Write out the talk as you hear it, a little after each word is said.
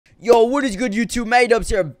Yo, what is good, YouTube? Matty Dubs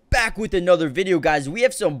here, back with another video, guys. We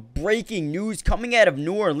have some breaking news coming out of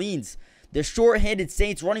New Orleans. The short-handed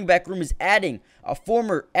Saints running back room is adding a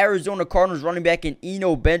former Arizona Cardinals running back in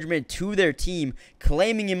Eno Benjamin to their team,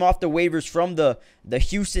 claiming him off the waivers from the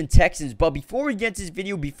Houston Texans. But before we get into this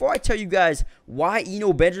video, before I tell you guys why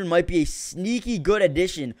Eno Benjamin might be a sneaky good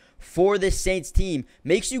addition for this Saints team,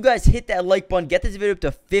 make sure you guys hit that like button, get this video up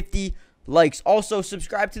to 50 likes. Also,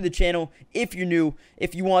 subscribe to the channel if you're new.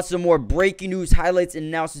 If you want some more breaking news, highlights, and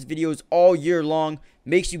analysis videos all year long,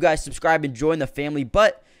 make sure you guys subscribe and join the family.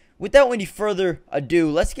 But without any further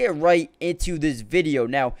ado, let's get right into this video.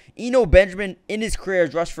 Now, Eno Benjamin in his career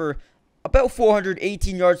has rushed for about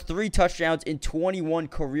 418 yards, 3 touchdowns in 21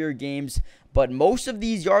 career games. But most of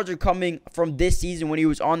these yards are coming from this season when he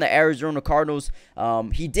was on the Arizona Cardinals.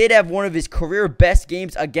 He did have one of his career best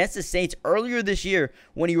games against the Saints earlier this year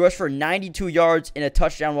when he rushed for 92 yards and a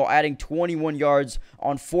touchdown while adding 21 yards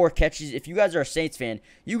on 4 catches. If you guys are a Saints fan,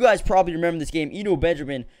 you guys probably remember this game. Eno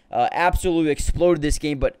Benjamin absolutely exploded this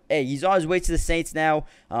game. But, hey, he's on his way to the Saints now.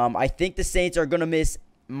 I think the Saints are going to miss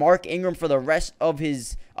Mark Ingram for the rest of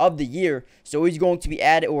the year, so he's going to be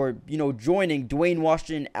added joining Dwayne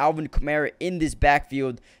Washington, Alvin Kamara in this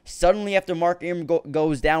backfield. Suddenly, after Mark Ingram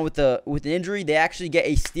goes down with an injury, they actually get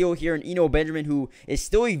a steal here in Eno Benjamin, who is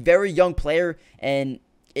still a very young player. And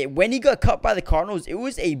when he got cut by the Cardinals, it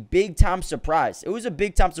was a big-time surprise. It was a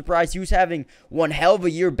big-time surprise. He was having one hell of a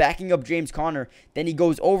year backing up James Conner. Then he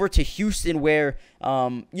goes over to Houston where,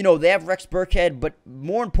 they have Rex Burkhead, but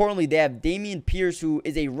more importantly, they have Dameon Pierce, who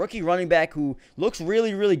is a rookie running back who looks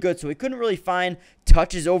really, really good. So he couldn't really find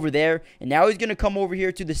touches over there. And now he's going to come over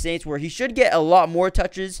here to the Saints where he should get a lot more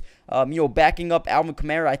touches, backing up Alvin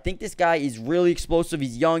Kamara. I think this guy is really explosive.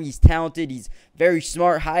 He's young. He's talented. He's very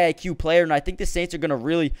smart, high IQ player. And I think the Saints are going to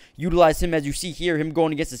really utilize him. As you see here, him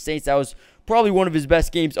going against the Saints, that was probably one of his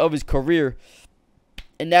best games of his career.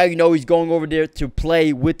 And now you know he's going over there to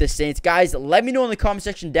play with the Saints. Guys, let me know in the comment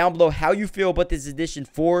section down below how you feel about this addition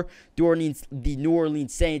for the New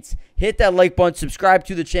Orleans Saints. Hit that like button, subscribe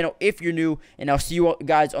to the channel if you're new, and I'll see you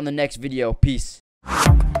guys on the next video. Peace.